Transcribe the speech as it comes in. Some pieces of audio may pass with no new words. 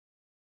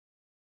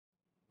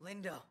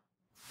Lindo,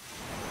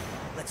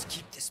 let's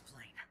keep this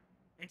plane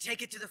and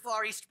take it to the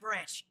Far East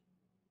Branch.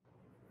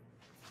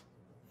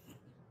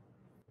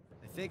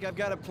 I think I've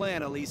got a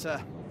plan,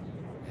 Elisa.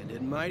 And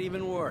it might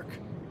even work.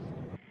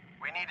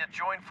 We need to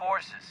join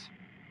forces.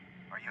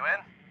 Are you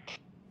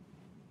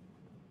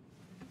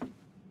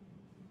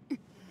in?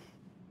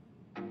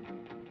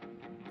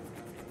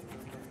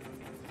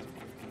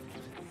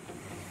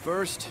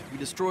 First, we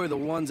destroy the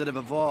ones that have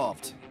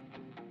evolved.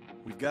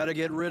 We've got to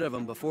get rid of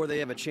them before they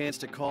have a chance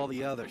to call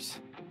the others.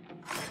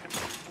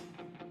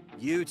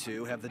 You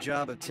two have the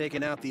job of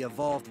taking out the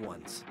evolved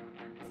ones.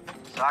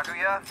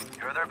 Sakuya,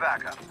 you're their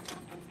backup.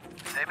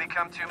 If they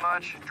become too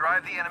much,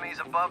 drive the enemies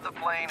above the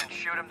plane and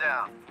shoot them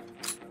down.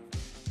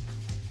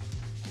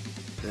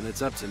 Then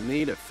it's up to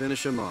me to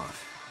finish them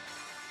off.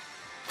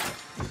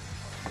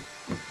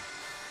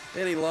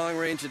 Any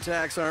long-range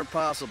attacks aren't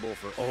possible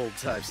for old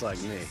types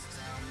like me.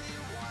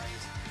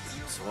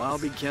 So I'll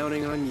be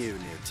counting on you,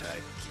 new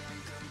type.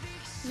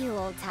 You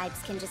old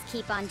types can just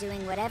keep on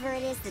doing whatever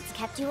it is that's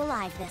kept you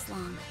alive this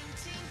long.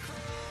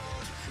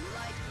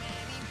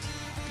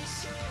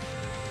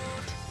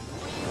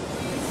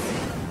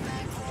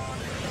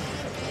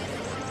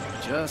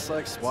 Just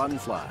like swatting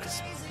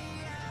flies.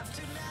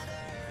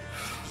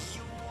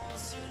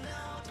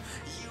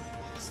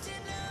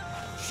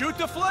 Shoot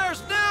the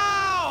flares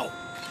now!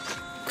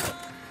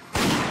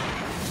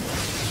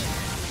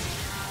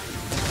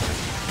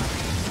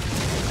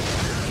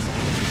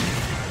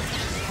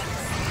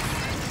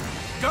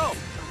 Go!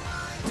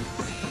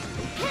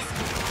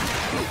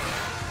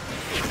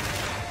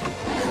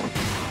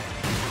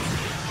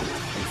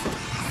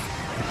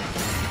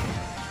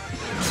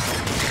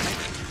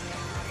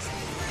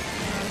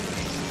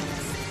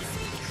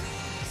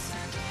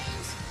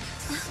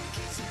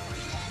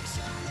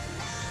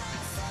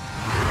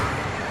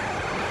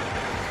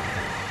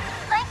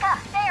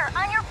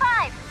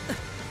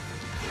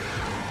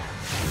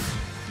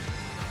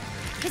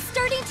 It's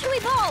starting to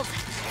evolve!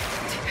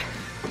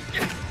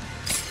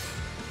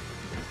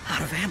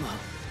 Out of ammo.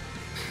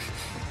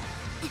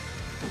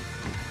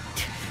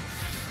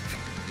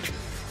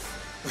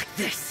 Like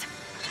this.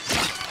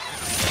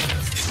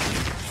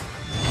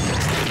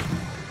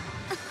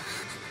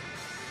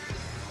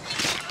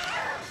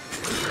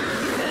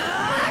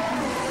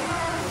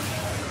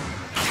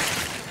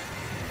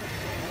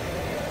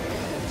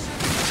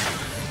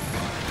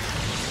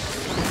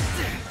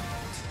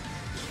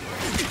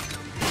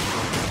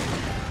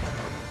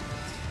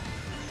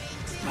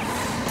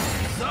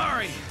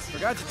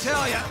 Forgot to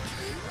tell ya.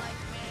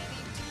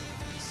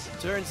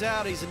 Turns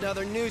out he's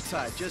another new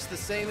type, just the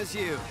same as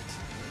you.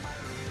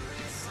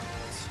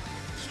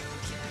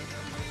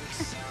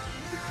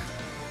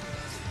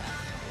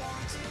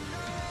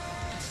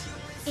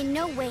 In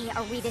no way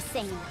are we the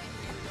same.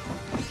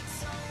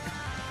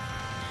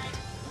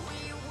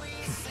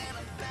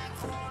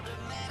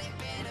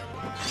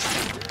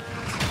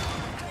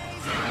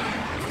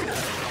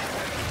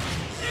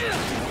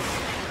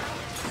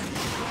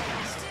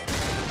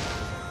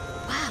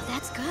 Wow,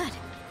 that's good.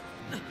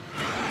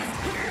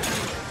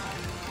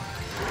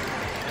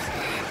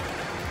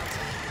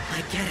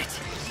 I get it.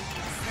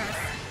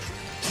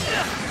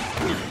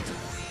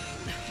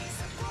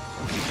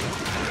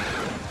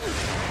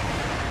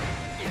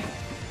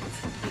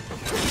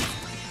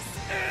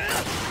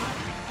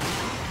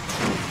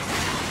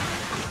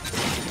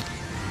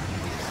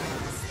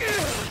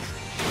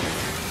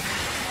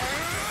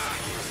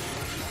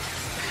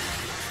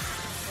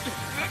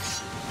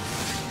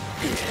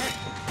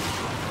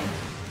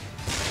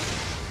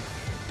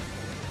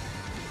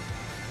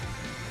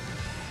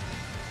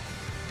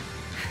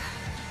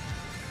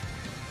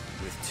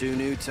 With two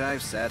new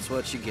types, that's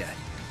what you get.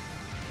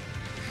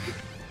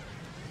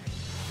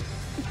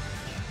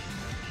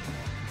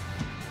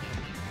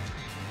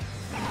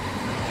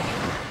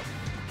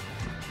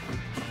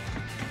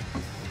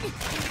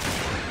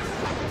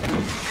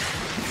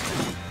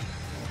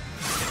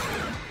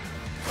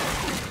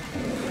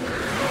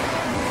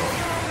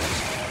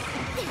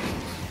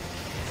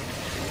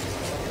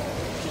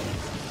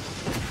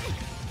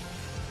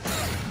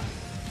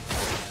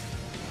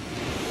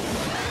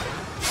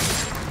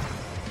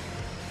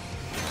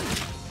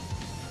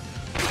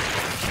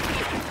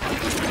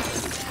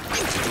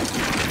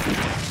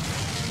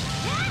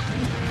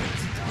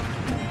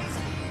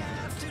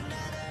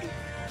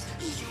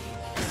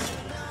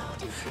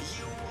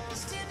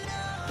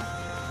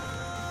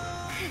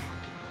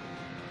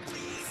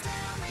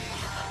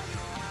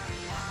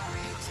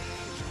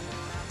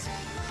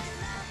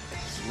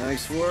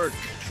 Nice work.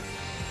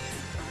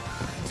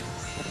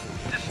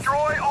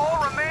 Destroy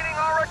all remaining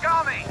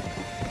origami!